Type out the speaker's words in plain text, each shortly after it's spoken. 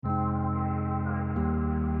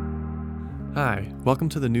Hi, welcome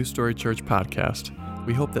to the New Story Church podcast.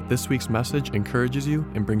 We hope that this week's message encourages you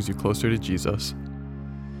and brings you closer to Jesus.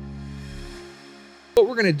 What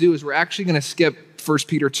we're going to do is we're actually going to skip 1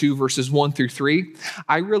 Peter 2, verses 1 through 3.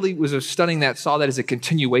 I really was studying that, saw that as a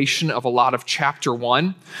continuation of a lot of chapter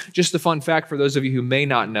 1. Just a fun fact for those of you who may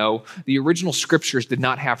not know, the original scriptures did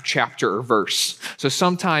not have chapter or verse. So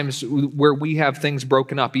sometimes where we have things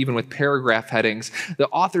broken up, even with paragraph headings, the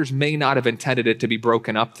authors may not have intended it to be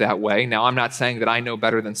broken up that way. Now, I'm not saying that I know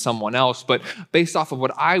better than someone else, but based off of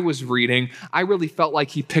what I was reading, I really felt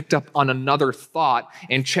like he picked up on another thought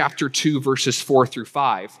in chapter 2, verses 4 through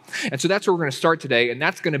 5. And so that's where we're going to start today, and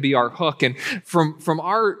that's going to be our hook. And from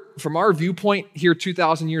our viewpoint here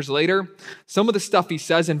 2,000 years later, some of the stuff he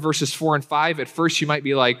says in verses 4 and 5, at first you might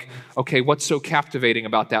be like, okay, what's so captivating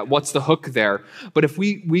about that? What's the hook there? But if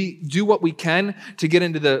we do what we can to get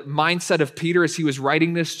into the mindset of Peter as he was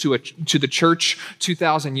writing this to the church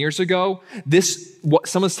 2,000 years ago,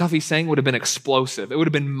 some of the stuff he's saying would have been explosive. It would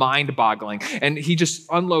have been mind-boggling. And he just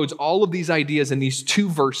unloads all of these ideas in these two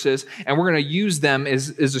verses, and we're going to use them as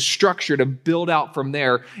a structure to build out from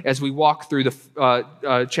there as we walk through the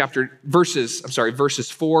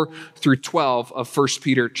verses 4 through 12 of 1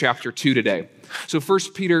 Peter chapter 2 today. So 1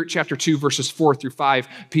 Peter chapter 2, verses 4 through 5,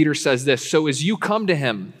 Peter says this: "So as you come to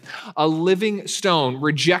him, a living stone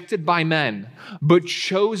rejected by men, but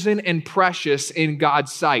chosen and precious in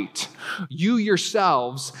God's sight, you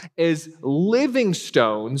yourselves as living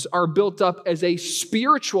stones are built up as a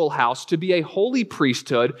spiritual house to be a holy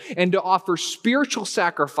priesthood and to offer spiritual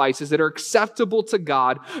sacrifices that are acceptable to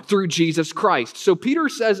God through Jesus Christ." So Peter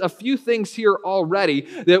says a few things here already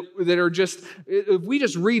that are just, if we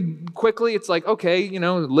just read quickly, it's like, okay,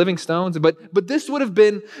 living stones. But this would have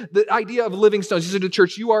been the idea of living stones. He said to the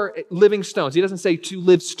church, you are living stones. He doesn't say to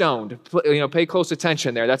live stoned. Pay close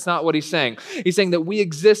attention there. That's not what he's saying. He's saying that we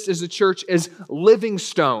exist as a church as living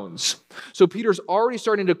stones. So Peter's already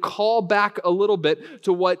starting to call back a little bit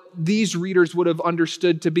to what these readers would have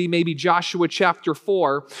understood to be maybe Joshua chapter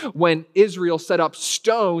 4, when Israel set up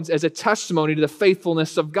stones as a testimony to the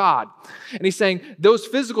faithfulness of God. And he's saying those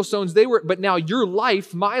physical stones, but now your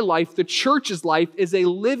life, my life, the church's life is a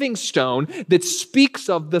living stone that speaks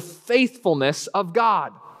of the faithfulness of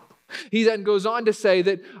God. He then goes on to say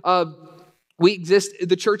that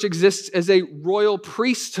the church exists as a royal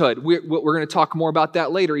priesthood. We're going to talk more about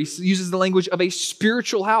that later. He uses the language of a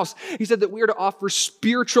spiritual house. He said that we are to offer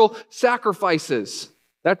spiritual sacrifices.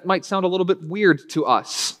 That might sound a little bit weird to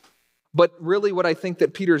us. But really what I think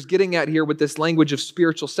that Peter's getting at here with this language of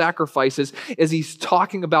spiritual sacrifices is he's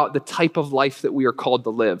talking about the type of life that we are called to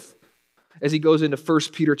live. As he goes into 1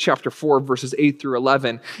 Peter chapter 4, verses 8 through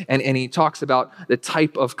 11, and he talks about the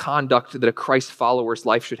type of conduct that a Christ follower's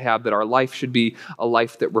life should have, that our life should be a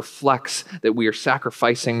life that reflects that we are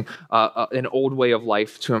sacrificing an old way of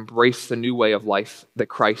life to embrace the new way of life that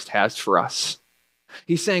Christ has for us.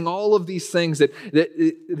 He's saying all of these things that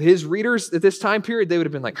his readers at this time period, they would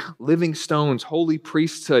have been like living stones, holy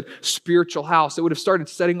priesthood, spiritual house. They would have started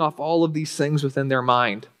setting off all of these things within their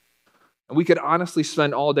mind. And we could honestly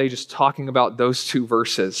spend all day just talking about those two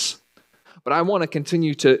verses. But I want to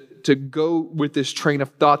continue to go with this train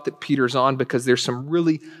of thought that Peter's on, because there's some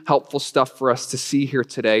really helpful stuff for us to see here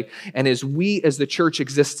today. And as the church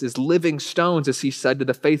exists as living stones, as he said, to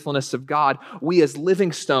the faithfulness of God, we as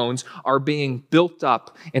living stones are being built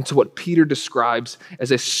up into what Peter describes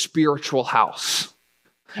as a spiritual house.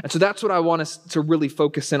 And so that's what I want us to really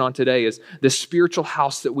focus in on today, is the spiritual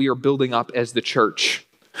house that we are building up as the church.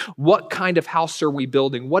 What kind of house are we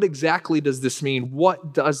building? What exactly does this mean?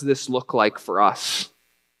 What does this look like for us?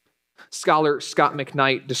 Scholar Scott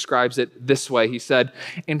McKnight describes it this way. He said,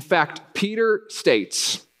 in fact, Peter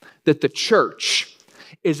states that the church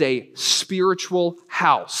is a spiritual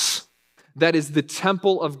house that is the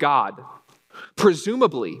temple of God.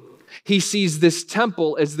 Presumably, he sees this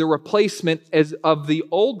temple as the replacement of the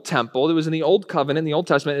old temple that was in the Old Covenant, in the Old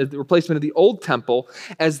Testament, as the replacement of the old temple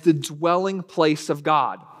as the dwelling place of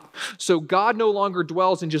God. So God no longer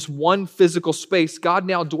dwells in just one physical space. God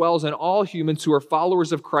now dwells in all humans who are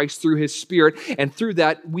followers of Christ through his Spirit. And through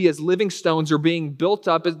that, we as living stones are being built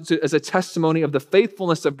up as a testimony of the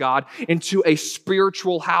faithfulness of God into a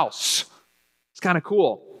spiritual house. It's kind of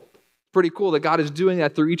cool. It's pretty cool that God is doing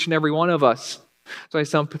that through each and every one of us. So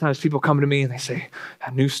sometimes people come to me and they say,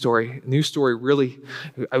 New Story really,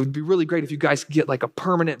 it would be really great if you guys could get like a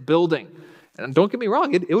permanent building. And don't get me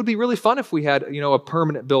wrong, it would be really fun if we had, a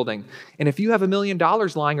permanent building. And if you have $1 million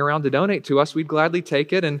lying around to donate to us, we'd gladly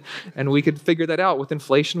take it, and we could figure that out. With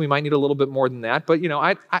inflation, we might need a little bit more than that. But,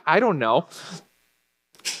 I don't know.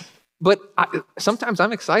 But sometimes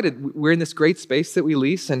I'm excited. We're in this great space that we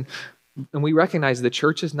lease, and And we recognize the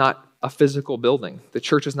church is not a physical building. The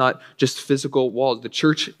church is not just physical walls. The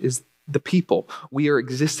church is the people. We are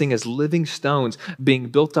existing as living stones being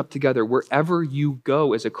built up together. Wherever you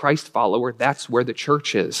go as a Christ follower, that's where the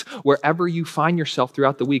church is. Wherever you find yourself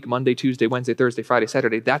throughout the week, Monday, Tuesday, Wednesday, Thursday, Friday,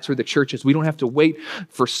 Saturday, that's where the church is. We don't have to wait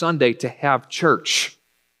for Sunday to have church.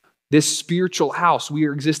 This spiritual house, we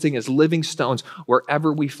are existing as living stones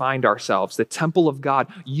wherever we find ourselves. The temple of God,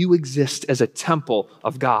 you exist as a temple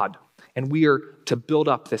of God, and we are to build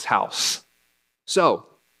up this house. So,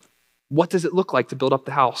 what does it look like to build up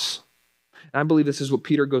the house? And I believe this is what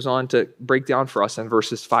Peter goes on to break down for us in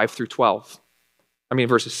verses 6 through 12.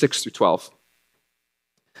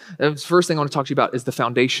 And the first thing I want to talk to you about is the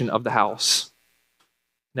foundation of the house.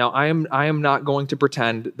 Now, I am not going to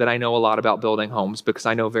pretend that I know a lot about building homes, because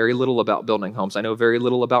I know very little about building homes. I know very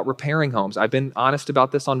little about repairing homes. I've been honest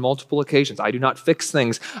about this on multiple occasions. I do not fix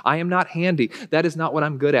things. I am not handy. That is not what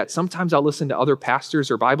I'm good at. Sometimes I'll listen to other pastors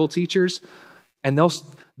or Bible teachers, and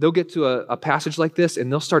they'll get to a passage like this, and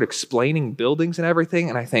they'll start explaining buildings and everything,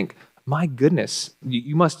 and I think, my goodness,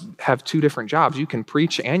 you must have two different jobs. You can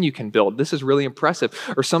preach and you can build. This is really impressive.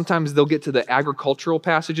 Or sometimes they'll get to the agricultural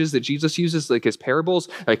passages that Jesus uses, like his parables,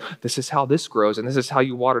 like, this is how this grows and this is how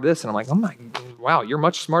you water this. And I'm like, oh my, wow, you're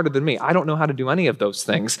much smarter than me. I don't know how to do any of those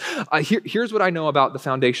things. Here's what I know about the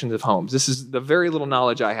foundations of homes. This is the very little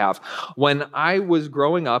knowledge I have. When I was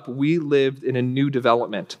growing up, we lived in a new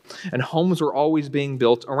development, and homes were always being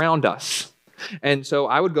built around us. And so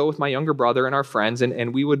I would go with my younger brother and our friends,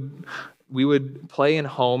 and we would play in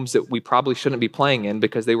homes that we probably shouldn't be playing in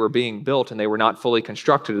because they were being built and they were not fully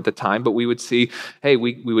constructed at the time. But we would see, hey,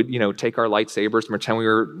 we would take our lightsabers and pretend we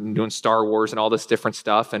were doing Star Wars and all this different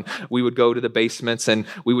stuff. And we would go to the basements and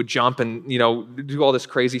we would jump and, do all this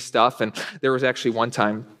crazy stuff. And there was actually one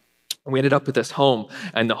time we ended up at this home,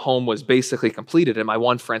 and the home was basically completed. And my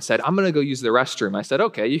one friend said, I'm going to go use the restroom. I said,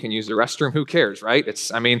 okay, you can use the restroom. Who cares, right?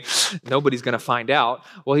 Nobody's going to find out.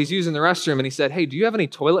 Well, he's using the restroom, and he said, hey, do you have any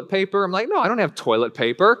toilet paper? I'm like, no, I don't have toilet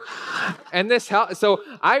paper. And so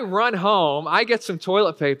I run home, I get some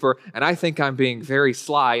toilet paper, and I think I'm being very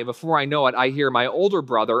sly. And before I know it, I hear my older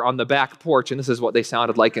brother on the back porch, and this is what they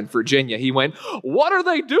sounded like in Virginia. He went, what are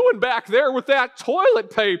they doing back there with that toilet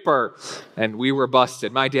paper? And we were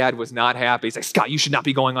busted. My dad was not happy. He's like, Scott, you should not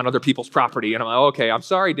be going on other people's property. And I'm like, okay, I'm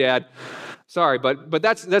sorry, Dad. Sorry, but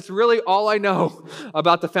that's really all I know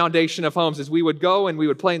about the foundation of homes. Is we would go and we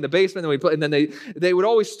would play in the basement, and then they would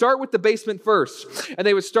always start with the basement first, and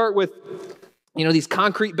they would start with these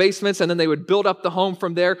concrete basements, and then they would build up the home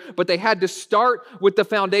from there. But they had to start with the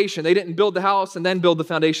foundation. They didn't build the house and then build the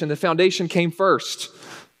foundation. The foundation came first.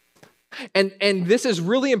 And this is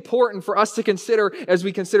really important for us to consider as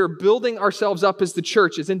we consider building ourselves up as the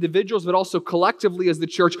church, as individuals, but also collectively as the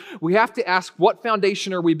church. We have to ask, what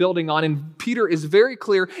foundation are we building on? And Peter is very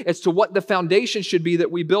clear as to what the foundation should be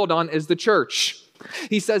that we build on as the church.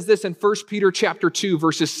 He says this in 1 Peter chapter 2,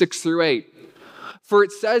 verses 6 through 8. For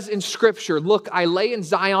it says in Scripture, look, I lay in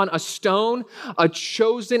Zion a stone, a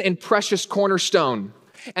chosen and precious cornerstone,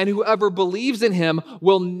 and whoever believes in him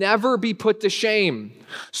will never be put to shame.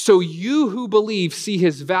 So you who believe see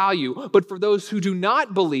his value, but for those who do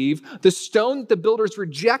not believe, the stone that the builders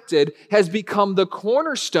rejected has become the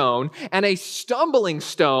cornerstone and a stumbling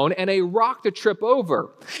stone and a rock to trip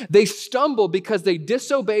over. They stumble because they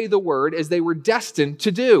disobey the word as they were destined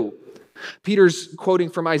to do. Peter's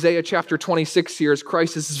quoting from Isaiah chapter 26 here as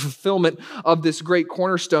Christ is the fulfillment of this great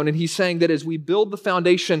cornerstone. And he's saying that as we build the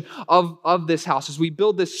foundation of this house, as we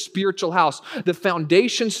build this spiritual house, the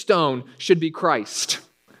foundation stone should be Christ.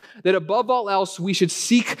 That above all else, we should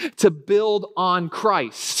seek to build on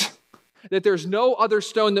Christ. That there's no other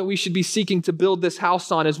stone that we should be seeking to build this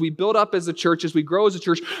house on. As we build up as a church, as we grow as a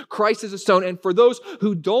church, Christ is a stone. And for those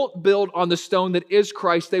who don't build on the stone that is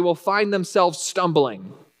Christ, they will find themselves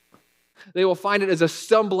stumbling. They will find it as a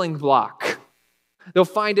stumbling block. They'll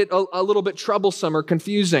find it a little bit troublesome or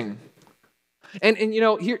confusing. And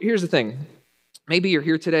here's the thing. Maybe you're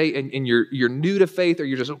here today and you're new to faith, or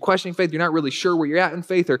you're just questioning faith. You're not really sure where you're at in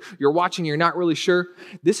faith, or you're watching, you're not really sure.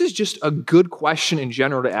 This is just a good question in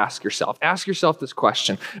general to ask yourself. Ask yourself this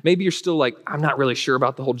question. Maybe you're still like, I'm not really sure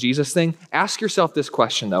about the whole Jesus thing. Ask yourself this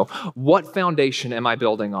question though. What foundation am I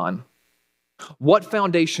building on? What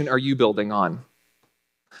foundation are you building on?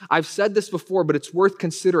 I've said this before, but it's worth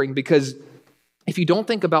considering, because if you don't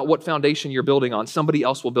think about what foundation you're building on, somebody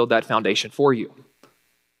else will build that foundation for you.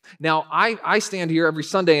 Now, I stand here every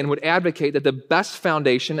Sunday and would advocate that the best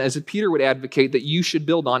foundation, as Peter would advocate, that you should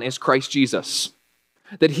build on is Christ Jesus.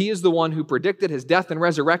 that he is the one who predicted his death and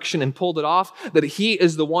resurrection and pulled it off, that he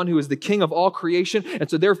is the one who is the king of all creation, and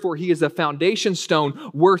so therefore he is a foundation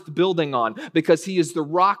stone worth building on, because he is the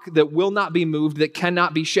rock that will not be moved, that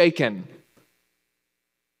cannot be shaken.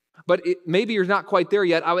 But maybe you're not quite there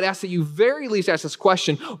yet. I would ask that you very least ask this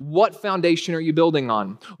question: what foundation are you building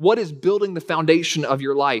on? What is building the foundation of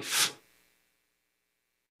your life?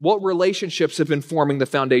 What relationships have been forming the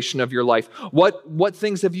foundation of your life? What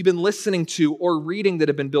things have you been listening to or reading that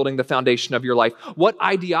have been building the foundation of your life? What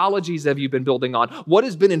ideologies have you been building on? What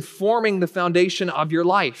has been informing the foundation of your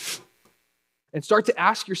life? And start to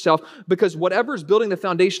ask yourself, because whatever's building the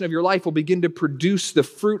foundation of your life will begin to produce the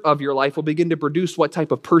fruit of your life, will begin to produce what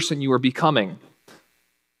type of person you are becoming.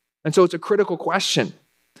 And so it's a critical question.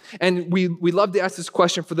 And we love to ask this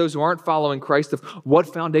question for those who aren't following Christ of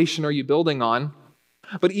what foundation are you building on?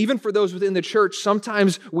 But even for those within the church,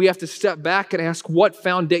 sometimes we have to step back and ask, what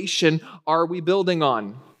foundation are we building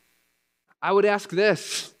on? I would ask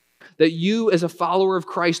this, that you as a follower of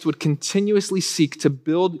Christ would continuously seek to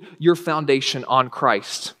build your foundation on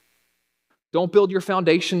Christ. Don't build your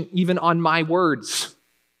foundation even on my words.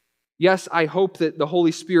 Yes, I hope that the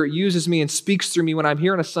Holy Spirit uses me and speaks through me when I'm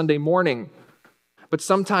here on a Sunday morning. But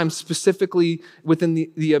sometimes, specifically within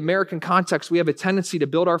the American context, we have a tendency to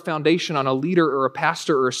build our foundation on a leader or a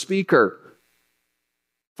pastor or a speaker.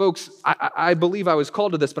 Folks, I believe I was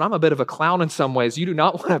called to this, but I'm a bit of a clown in some ways. You do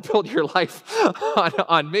not want to build your life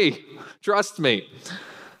on me. Trust me.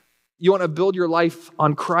 You want to build your life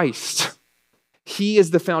on Christ. He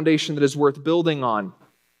is the foundation that is worth building on.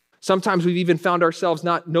 Sometimes we've even found ourselves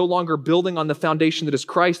no longer building on the foundation that is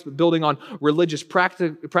Christ, but building on religious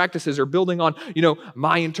practices, or building on,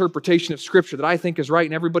 my interpretation of Scripture that I think is right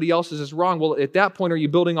and everybody else's is wrong. Well, at that point, are you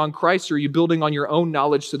building on Christ, or are you building on your own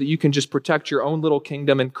knowledge so that you can just protect your own little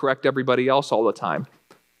kingdom and correct everybody else all the time?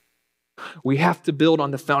 We have to build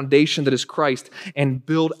on the foundation that is Christ and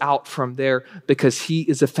build out from there, because he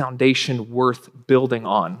is a foundation worth building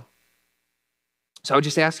on. So I would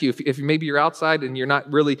just ask you, if maybe you're outside and you're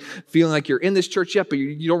not really feeling like you're in this church yet, but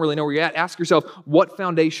you don't really know where you're at, ask yourself, what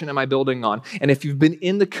foundation am I building on? And if you've been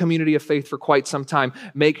in the community of faith for quite some time,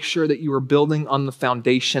 make sure that you are building on the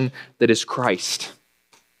foundation that is Christ.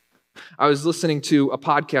 I was listening to a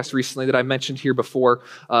podcast recently that I mentioned here before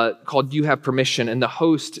called You Have Permission, and the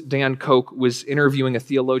host, Dan Koch, was interviewing a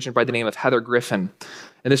theologian by the name of Heather Griffin.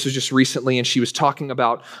 And this was just recently, and she was talking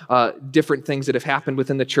about different things that have happened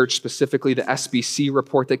within the church, specifically the SBC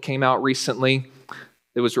report that came out recently.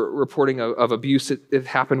 It was reporting of abuse that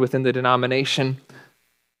happened within the denomination.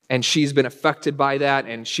 And she's been affected by that,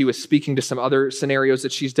 and she was speaking to some other scenarios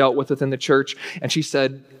that she's dealt with within the church. And she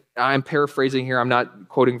said, I'm paraphrasing here, I'm not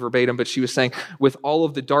quoting verbatim, but she was saying, with all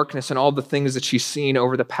of the darkness and all the things that she's seen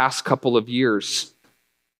over the past couple of years,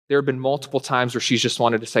 there have been multiple times where she's just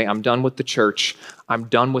wanted to say, I'm done with the church. I'm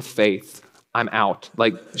done with faith. I'm out.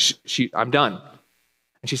 I'm done.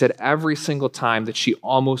 And she said every single time that she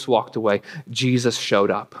almost walked away, Jesus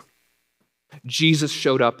showed up. Jesus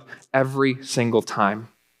showed up every single time.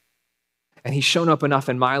 And he's shown up enough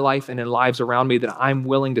in my life and in lives around me that I'm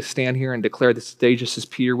willing to stand here and declare this today, just as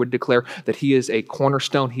Peter would declare, that he is a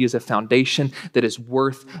cornerstone, he is a foundation that is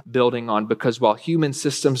worth building on. Because while human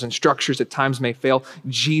systems and structures at times may fail,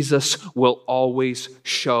 Jesus will always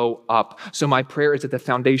show up. So my prayer is that the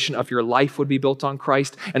foundation of your life would be built on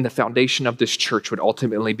Christ, and the foundation of this church would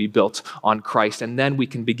ultimately be built on Christ. And then we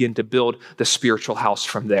can begin to build the spiritual house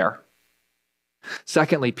from there.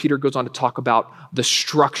 Secondly, Peter goes on to talk about the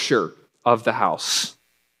structure of the house.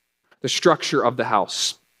 The structure of the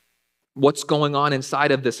house. What's going on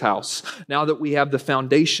inside of this house? Now that we have the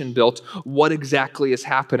foundation built, what exactly is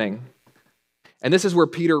happening? And this is where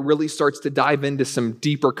Peter really starts to dive into some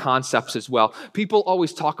deeper concepts as well. People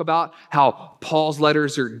always talk about how Paul's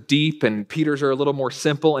letters are deep and Peter's are a little more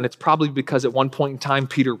simple, and it's probably because at one point in time,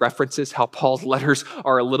 Peter references how Paul's letters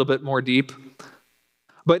are a little bit more deep.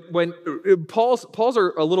 But when Paul's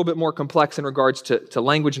are a little bit more complex in regards to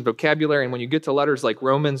language and vocabulary, and when you get to letters like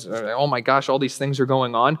Romans, oh my gosh, all these things are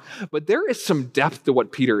going on. But there is some depth to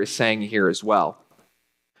what Peter is saying here as well.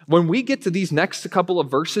 When we get to these next couple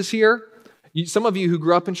of verses here, some of you who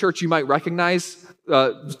grew up in church, you might recognize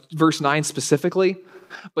verse 9 specifically.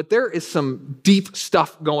 But there is some deep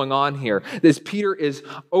stuff going on here. As Peter is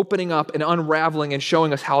opening up and unraveling and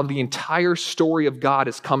showing us how the entire story of God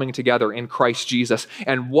is coming together in Christ Jesus,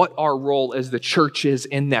 and what our role as the church is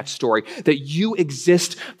in that story. That you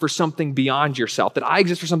exist for something beyond yourself. That I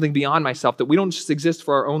exist for something beyond myself. That we don't just exist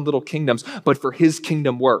for our own little kingdoms, but for his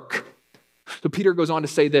kingdom work. So Peter goes on to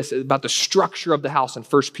say this about the structure of the house in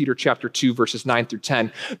 1 Peter chapter 2, verses 9 through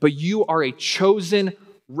 10. But you are a chosen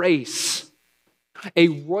race, a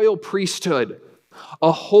royal priesthood,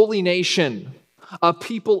 a holy nation, a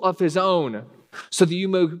people of his own, so that you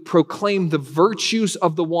may proclaim the virtues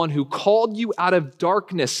of the one who called you out of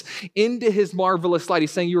darkness into his marvelous light.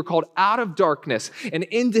 He's saying you were called out of darkness and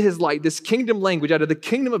into his light, this kingdom language, out of the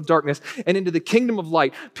kingdom of darkness and into the kingdom of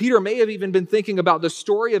light. Peter may have even been thinking about the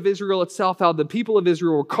story of Israel itself, how the people of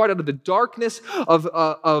Israel were caught out of the darkness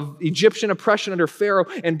of Egyptian oppression under Pharaoh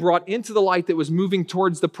and brought into the light that was moving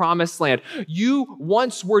towards the promised land. You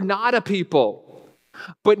once were not a people,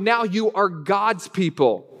 but now you are God's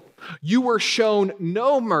people. You were shown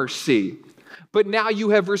no mercy, but now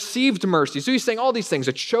you have received mercy. So he's saying all these things: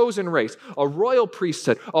 a chosen race, a royal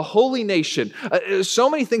priesthood, a holy nation, so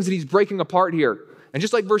many things that he's breaking apart here. And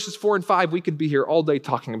just like verses 4 and 5, we could be here all day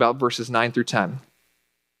talking about verses 9 through 10.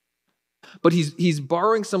 But he's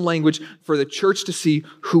borrowing some language for the church to see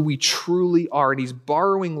who we truly are. And he's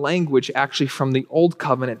borrowing language actually from the old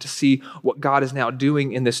covenant to see what God is now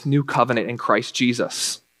doing in this new covenant in Christ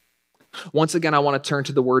Jesus. Once again, I want to turn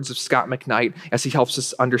to the words of Scott McKnight as he helps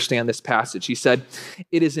us understand this passage. He said,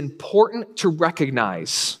 "It is important to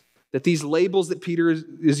recognize that these labels that Peter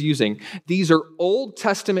is using, these are Old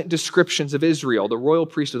Testament descriptions of Israel, the royal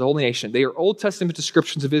priesthood, the holy nation. They are Old Testament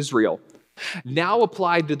descriptions of Israel, now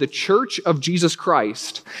applied to the church of Jesus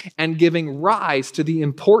Christ and giving rise to the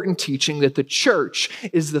important teaching that the church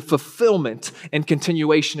is the fulfillment and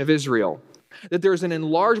continuation of Israel. That there's an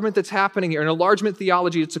enlargement that's happening here, an enlargement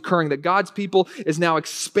theology that's occurring, that God's people is now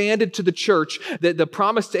expanded to the church, that the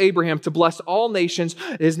promise to Abraham to bless all nations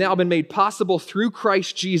has now been made possible through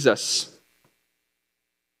Christ Jesus.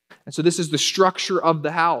 And so this is the structure of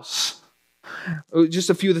the house.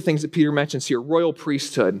 Just a few of the things that Peter mentions here. Royal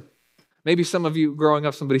priesthood. Maybe some of you growing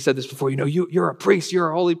up, somebody said this before, you're a priest,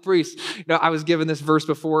 you're a holy priest. I was given this verse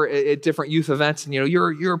before at different youth events, and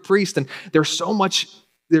you're a priest, and there's so much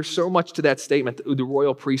to that statement, the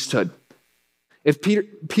royal priesthood. If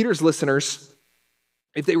Peter's listeners,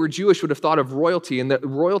 if they were Jewish, would have thought of royalty, and that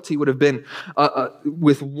royalty would have been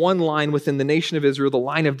with one line within the nation of Israel, the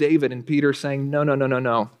line of David, and Peter saying,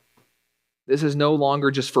 no. This is no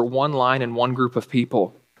longer just for one line and one group of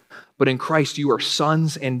people, but in Christ you are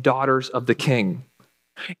sons and daughters of the King.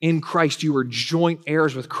 In Christ, you are joint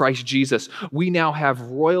heirs with Christ Jesus. We now have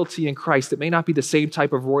royalty in Christ. It may not be the same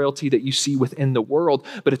type of royalty that you see within the world,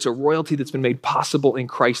 but it's a royalty that's been made possible in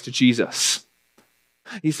Christ Jesus.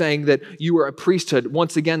 He's saying that you are a priesthood.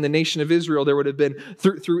 Once again, the nation of Israel, there would have been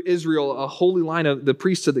through Israel a holy line of the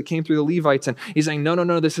priesthood that came through the Levites. And he's saying,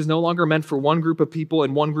 no, this is no longer meant for one group of people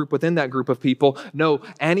and one group within that group of people. No,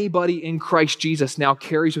 anybody in Christ Jesus now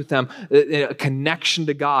carries with them a connection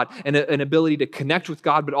to God and an ability to connect with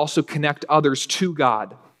God, but also connect others to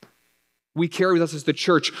God. We carry with us as the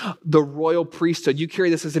church the royal priesthood. You carry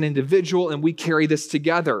this as an individual, and we carry this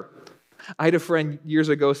together. I had a friend years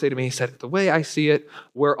ago say to me, he said, the way I see it,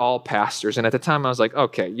 we're all pastors. And at the time I was like,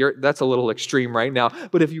 okay, that's a little extreme right now.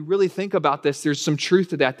 But if you really think about this, there's some truth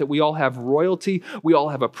to that we all have royalty, we all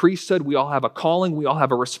have a priesthood, we all have a calling, we all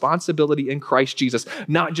have a responsibility in Christ Jesus,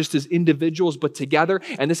 not just as individuals, but together.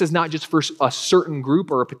 And this is not just for a certain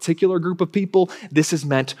group or a particular group of people. This is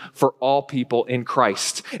meant for all people in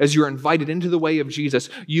Christ. As you're invited into the way of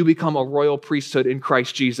Jesus, you become a royal priesthood in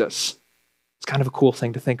Christ Jesus. It's kind of a cool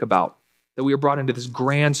thing to think about, that we are brought into this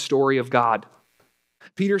grand story of God.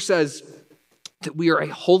 Peter says that we are a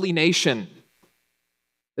holy nation.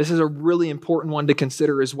 This is a really important one to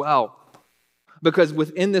consider as well. Because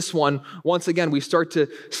within this one, once again, we start to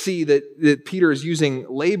see that Peter is using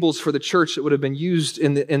labels for the church that would have been used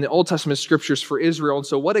in the Old Testament scriptures for Israel. And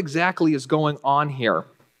so what exactly is going on here?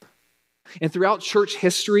 And throughout church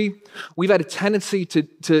history, we've had a tendency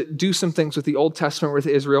to do some things with the Old Testament with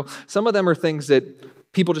Israel. Some of them are things that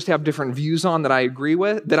people just have different views on that I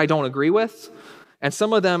don't agree with. And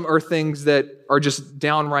some of them are things that are just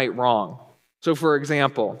downright wrong. So for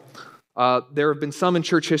example, there have been some in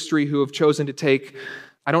church history who have chosen to take,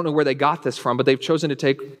 I don't know where they got this from, but they've chosen to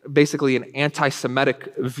take basically an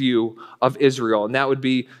anti-Semitic view of Israel. And that would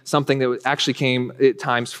be something that actually came at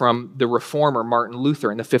times from the reformer Martin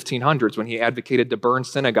Luther in the 1500s when he advocated to burn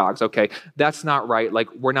synagogues. Okay, that's not right.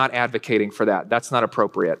 We're not advocating for that. That's not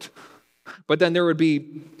appropriate. But then there would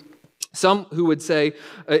be some who would say,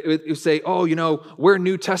 we're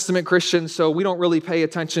New Testament Christians, so we don't really pay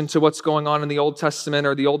attention to what's going on in the Old Testament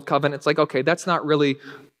or the Old Covenant. It's like, okay, that's not really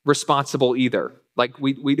responsible either. That's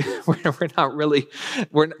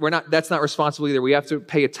not responsible either. We have to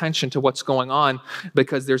pay attention to what's going on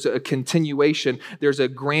because there's a continuation. There's a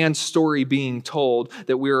grand story being told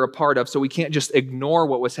that we're a part of. So we can't just ignore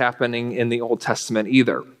what was happening in the Old Testament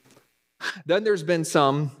either. Then there's been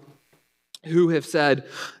some who have said,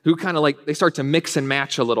 who kind of like, they start to mix and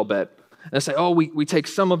match a little bit. And they say, oh, we take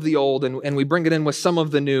some of the old and we bring it in with some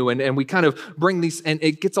of the new, and we kind of bring these, and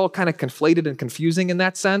it gets all kind of conflated and confusing in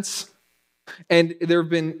that sense. And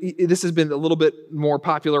this has been a little bit more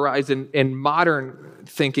popularized in modern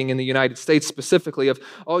thinking in the United States specifically of,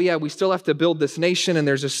 oh yeah, we still have to build this nation, and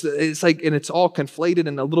it's all conflated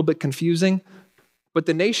and a little bit confusing. But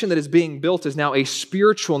the nation that is being built is now a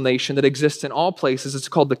spiritual nation that exists in all places. It's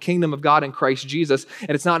called the kingdom of God in Christ Jesus,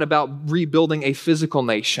 and it's not about rebuilding a physical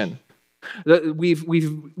nation.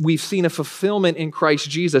 We've seen a fulfillment in Christ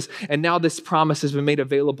Jesus, and now this promise has been made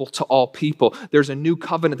available to all people. There's a new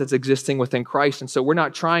covenant that's existing within Christ, and so we're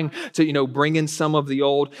not trying to bring in some of the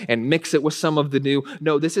old and mix it with some of the new.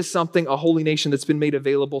 No, this is something, a holy nation that's been made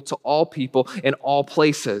available to all people in all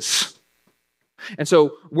places. And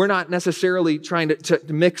so we're not necessarily trying to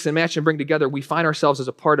mix and match and bring together. We find ourselves as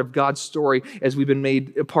a part of God's story as we've been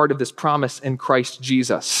made a part of this promise in Christ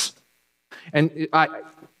Jesus. And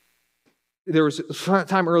there was a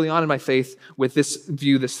time early on in my faith with this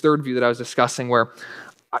third view that I was discussing, where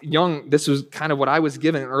this was kind of what I was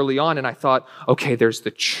given early on, and I thought, okay, there's the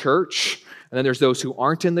church, and then there's those who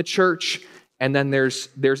aren't in the church, and then there's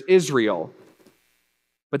Israel.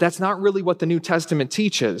 But that's not really what the New Testament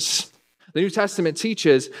teaches. The New Testament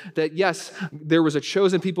teaches that, yes, there was a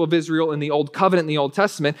chosen people of Israel in the Old Covenant, in the Old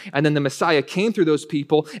Testament, and then the Messiah came through those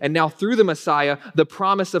people, and now through the Messiah, the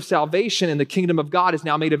promise of salvation in the kingdom of God is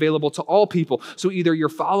now made available to all people. So either you're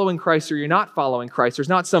following Christ or you're not following Christ. There's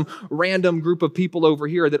not some random group of people over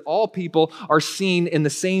here, that all people are seen in the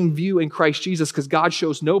same view in Christ Jesus, because God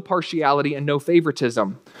shows no partiality and no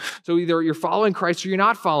favoritism. So either you're following Christ or you're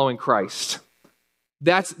not following Christ.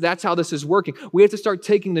 That's how this is working. We have to start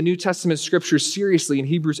taking the New Testament scriptures seriously in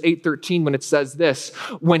Hebrews 8:13 when it says this: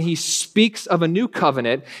 when he speaks of a new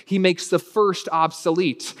covenant, he makes the first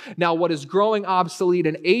obsolete. Now, what is growing obsolete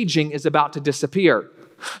and aging is about to disappear.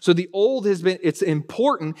 So the old it's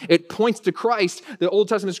important. It points to Christ. The Old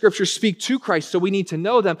Testament scriptures speak to Christ, so we need to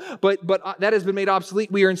know them. But that has been made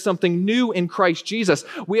obsolete. We are in something new in Christ Jesus.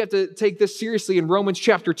 We have to take this seriously in Romans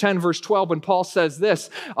chapter 10, verse 12, when Paul says this.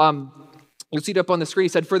 You'll see it up on the screen. He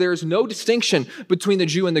said, for there is no distinction between the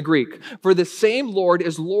Jew and the Greek. For the same Lord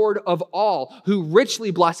is Lord of all, who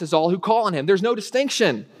richly blesses all who call on him. There's no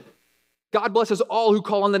distinction. God blesses all who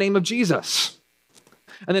call on the name of Jesus.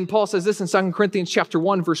 And then Paul says this in 2 Corinthians chapter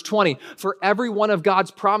 1, verse 20. For every one of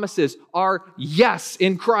God's promises are yes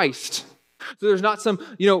in Christ. So there's not some,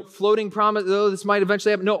 floating promise, oh, this might eventually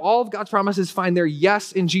happen. No, all of God's promises find their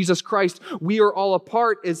yes in Jesus Christ. We are all a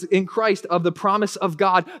part, as in Christ, of the promise of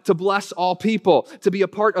God to bless all people, to be a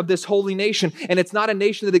part of this holy nation. And it's not a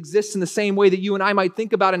nation that exists in the same way that you and I might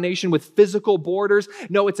think about a nation with physical borders.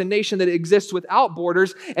 No, it's a nation that exists without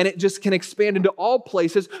borders, and it just can expand into all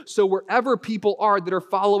places. So wherever people are that are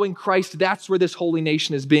following Christ, that's where this holy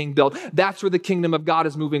nation is being built. That's where the kingdom of God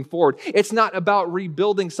is moving forward. It's not about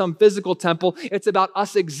rebuilding some physical temple. It's about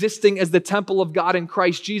us existing as the temple of God in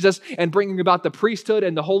Christ Jesus and bringing about the priesthood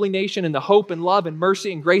and the holy nation and the hope and love and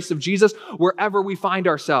mercy and grace of Jesus wherever we find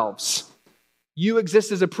ourselves. You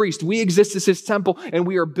exist as a priest. We exist as his temple, and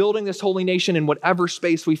we are building this holy nation in whatever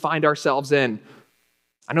space we find ourselves in.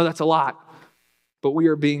 I know that's a lot, but we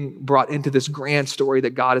are being brought into this grand story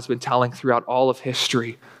that God has been telling throughout all of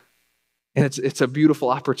history. And it's a beautiful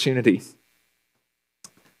opportunity.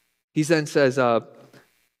 He then says,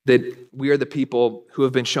 that we are the people who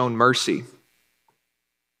have been shown mercy.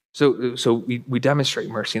 So we demonstrate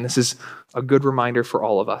mercy, and this is a good reminder for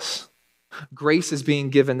all of us. Grace is being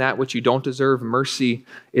given that which you don't deserve. Mercy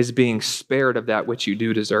is being spared of that which you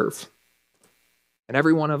do deserve. And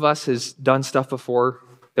every one of us has done stuff before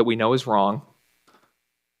that we know is wrong,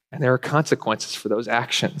 and there are consequences for those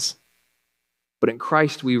actions. But in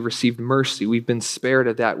Christ, we received mercy. We've been spared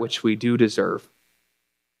of that which we do deserve.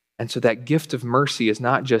 And so that gift of mercy is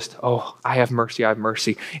not just, oh, I have mercy, I have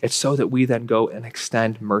mercy. It's so that we then go and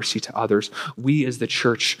extend mercy to others. We as the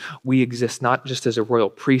church, we exist not just as a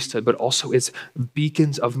royal priesthood, but also as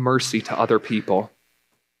beacons of mercy to other people.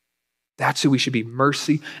 That's who we should be,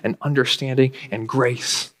 mercy and understanding and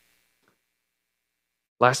grace.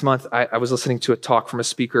 Last month, I was listening to a talk from a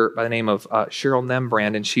speaker by the name of Cheryl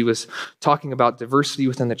Nembrand, and she was talking about diversity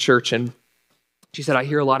within the church. And she said, I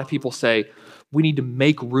hear a lot of people say, we need to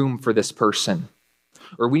make room for this person,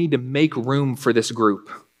 or we need to make room for this group.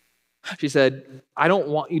 She said, I don't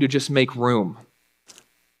want you to just make room.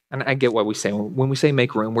 And I get what we say. When we say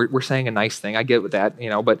make room, we're saying a nice thing. I get with that,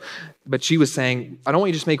 but she was saying, I don't want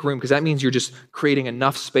you to just make room, because that means you're just creating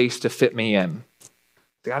enough space to fit me in.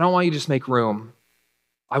 I don't want you to just make room.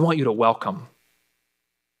 I want you to welcome.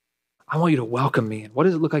 I want you to welcome me in. What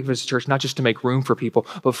does it look like for this church? Not just to make room for people,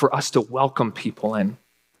 but for us to welcome people in.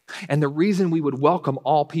 And the reason we would welcome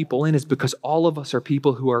all people in is because all of us are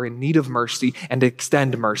people who are in need of mercy and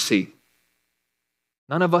extend mercy.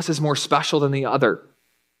 None of us is more special than the other.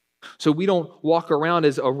 So we don't walk around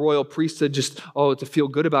as a royal priesthood just, to feel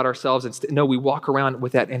good about ourselves. No, we walk around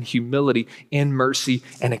with that in humility, in mercy,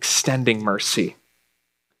 and extending mercy.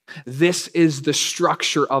 This is the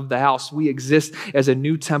structure of the house. We exist as a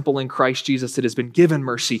new temple in Christ Jesus that has been given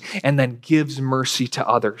mercy and then gives mercy to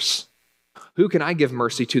others. Who can I give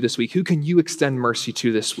mercy to this week? Who can you extend mercy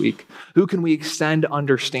to this week? Who can we extend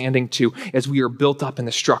understanding to as we are built up in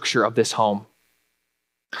the structure of this home?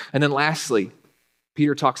 And then lastly,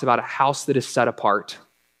 Peter talks about a house that is set apart.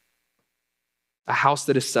 A house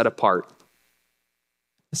that is set apart.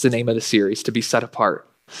 It's the name of the series, to be set apart,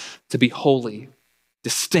 to be holy,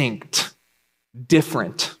 distinct,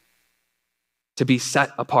 different, to be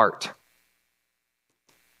set apart.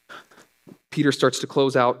 Peter starts to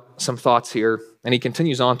close out some thoughts here, and he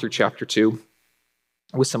continues on through chapter 2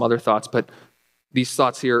 with some other thoughts, but these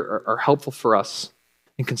thoughts here are helpful for us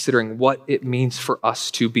in considering what it means for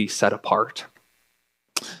us to be set apart.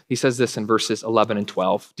 He says this in verses 11 and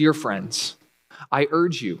 12. Dear friends, I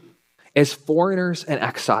urge you, as foreigners and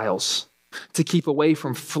exiles, to keep away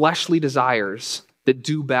from fleshly desires that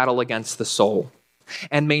do battle against the soul,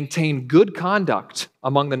 and maintain good conduct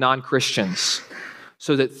among the non-Christians,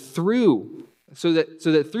 so that through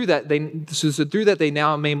that they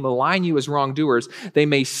now may malign you as wrongdoers, they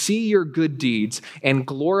may see your good deeds and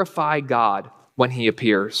glorify God when he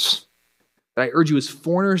appears. But I urge you as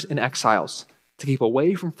foreigners and exiles to keep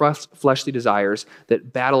away from fleshly desires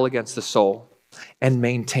that battle against the soul and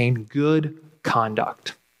maintain good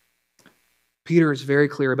conduct. Peter is very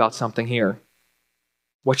clear about something here.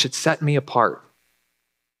 What should set me apart?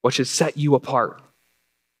 What should set you apart?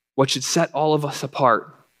 What should set all of us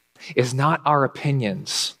apart is not our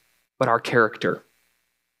opinions, but our character.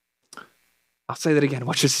 I'll say that again.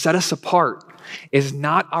 What should set us apart is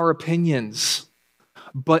not our opinions,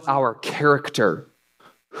 but our character,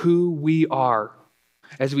 who we are.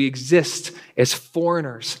 As we exist as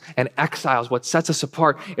foreigners and exiles, what sets us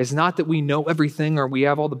apart is not that we know everything or we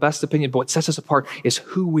have all the best opinion, but what sets us apart is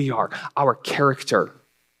who we are, our character.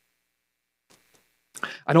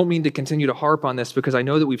 I don't mean to continue to harp on this because I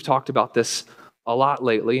know that we've talked about this a lot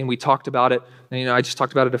lately, and we talked about it, I just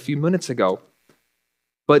talked about it a few minutes ago.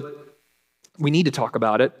 But we need to talk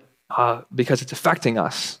about it because it's affecting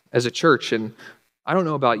us as a church. And I don't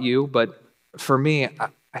know about you, but for me,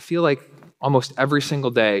 I feel like almost every single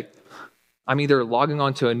day, I'm either logging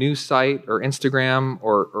onto a news site or Instagram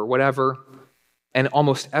or whatever, and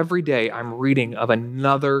almost every day I'm reading of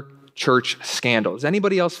another church scandal. Does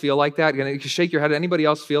anybody else feel like that? You shake your head. Anybody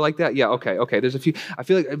else feel like that? Yeah, okay. There's a few. I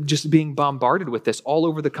feel like I'm just being bombarded with this all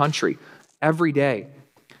over the country every day.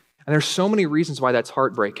 And there's so many reasons why that's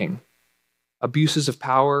heartbreaking. Abuses of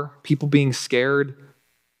power, people being scared,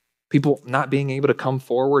 people not being able to come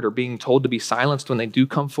forward or being told to be silenced when they do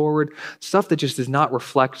come forward. Stuff that just does not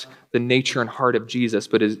reflect the nature and heart of Jesus,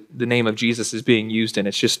 but is the name of Jesus is being used in.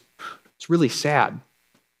 It's really sad,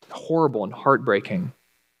 horrible, and heartbreaking.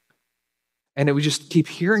 And we just keep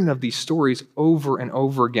hearing of these stories over and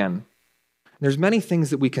over again. There's many things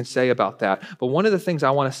that we can say about that, but one of the things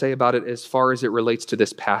I want to say about it as far as it relates to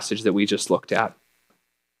this passage that we just looked at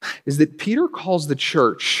is that Peter calls the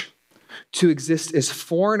church to exist as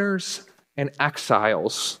foreigners and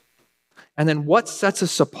exiles. And then what sets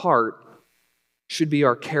us apart should be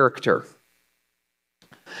our character.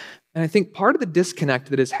 And I think part of the disconnect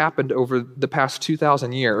that has happened over the past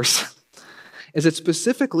 2,000 years is that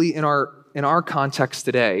specifically in our context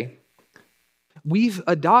today, we've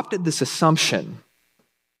adopted this assumption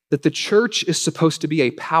that the church is supposed to be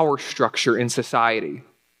a power structure in society,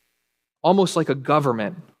 almost like a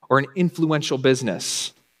government or an influential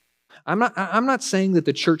business. I'm not saying that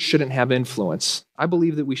the church shouldn't have influence. I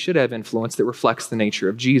believe that we should have influence that reflects the nature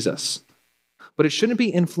of Jesus. But it shouldn't be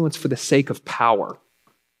influence for the sake of power.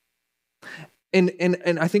 And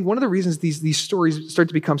I think one of the reasons these stories start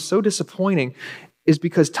to become so disappointing is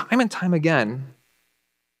because time and time again,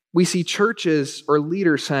 we see churches or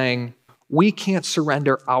leaders saying, we can't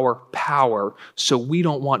surrender our power, so we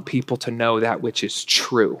don't want people to know that which is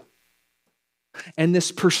true. And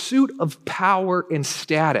this pursuit of power and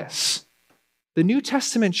status, the New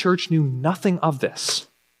Testament church knew nothing of this.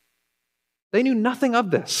 They knew nothing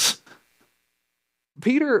of this.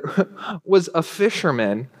 Peter was a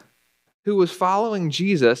fisherman who was following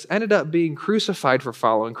Jesus, ended up being crucified for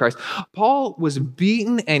following Christ. Paul was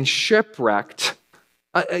beaten and shipwrecked.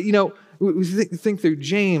 We think through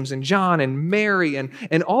James and John and Mary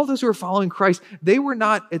and all those who are following Christ. They were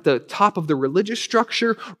not at the top of the religious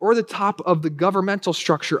structure or the top of the governmental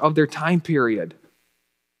structure of their time period.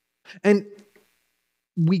 And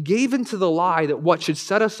we gave into the lie that what should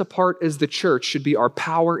set us apart as the church should be our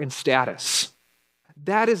power and status.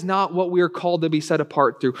 That is not what we are called to be set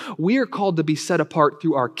apart through. We are called to be set apart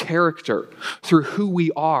through our character, through who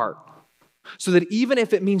we are. So that even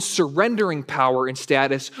if it means surrendering power and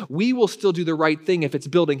status, we will still do the right thing if it's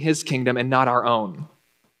building His kingdom and not our own.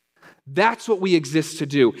 That's what we exist to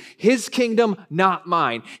do. His kingdom, not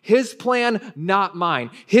mine. His plan, not mine.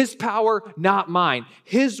 His power, not mine.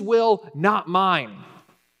 His will, not mine.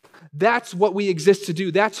 That's what we exist to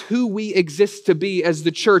do. That's who we exist to be as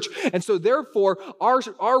the church. And so therefore,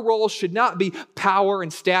 our role should not be power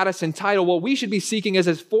and status and title. What we should be seeking is,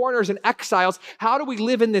 as foreigners and exiles, how do we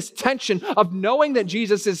live in this tension of knowing that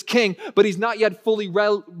Jesus is king, but He's not yet fully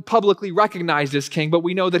publicly recognized as king, but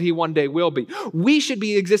we know that He one day will be. We should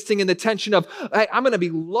be existing in the tension of, hey, I'm going to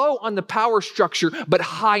be low on the power structure, but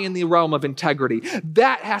high in the realm of integrity.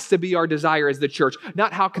 That has to be our desire as the church.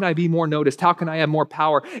 Not how can I be more noticed? How can I have more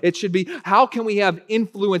power? It should be, how can we have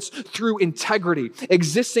influence through integrity,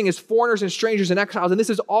 existing as foreigners and strangers and exiles? And this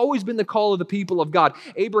has always been the call of the people of God.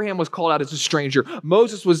 Abraham was called out as a stranger.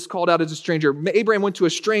 Moses was called out as a stranger. Abraham went to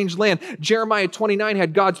a strange land. Jeremiah 29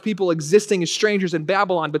 had God's people existing as strangers in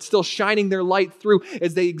Babylon, but still shining their light through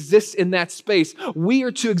as they exist in that space. We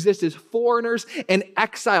are to exist as foreigners and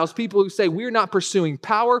exiles, people who say we're not pursuing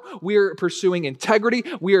power, we're pursuing integrity,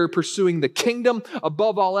 we are pursuing the kingdom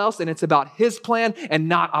above all else, and it's about His plan and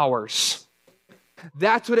not ours.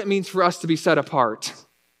 That's what it means for us to be set apart.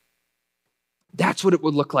 That's what it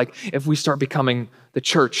would look like if we start becoming the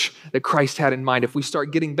church that Christ had in mind. If we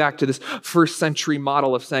start getting back to this first century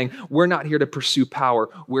model of saying, we're not here to pursue power,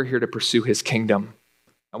 we're here to pursue His kingdom.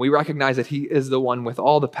 And we recognize that He is the one with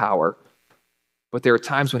all the power, but there are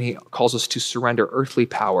times when He calls us to surrender earthly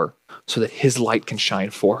power so that His light can shine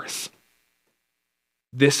forth.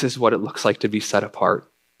 This is what it looks like to be set apart.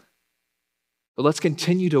 But let's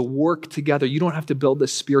continue to work together. You don't have to build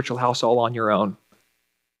this spiritual house all on your own.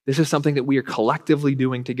 This is something that we are collectively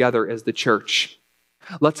doing together as the church.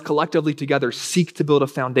 Let's collectively together seek to build a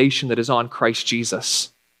foundation that is on Christ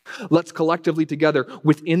Jesus. Let's collectively together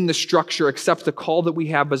within the structure accept the call that we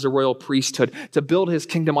have as a royal priesthood to build His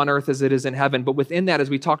kingdom on earth as it is in heaven. But within that, as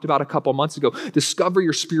we talked about a couple months ago, discover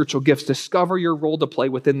your spiritual gifts, discover your role to play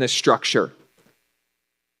within this structure.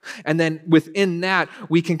 And then within that,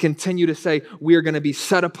 we can continue to say, we are going to be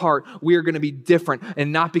set apart, we are going to be different,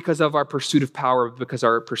 and not because of our pursuit of power, but because of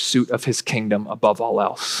our pursuit of His kingdom above all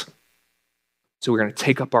else. So we're going to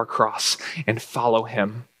take up our cross and follow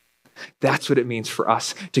Him. That's what it means for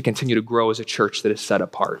us to continue to grow as a church that is set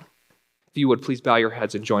apart. If you would, please bow your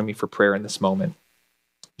heads and join me for prayer in this moment.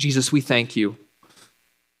 Jesus, we thank You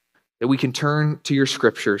that we can turn to Your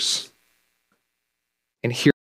scriptures and hear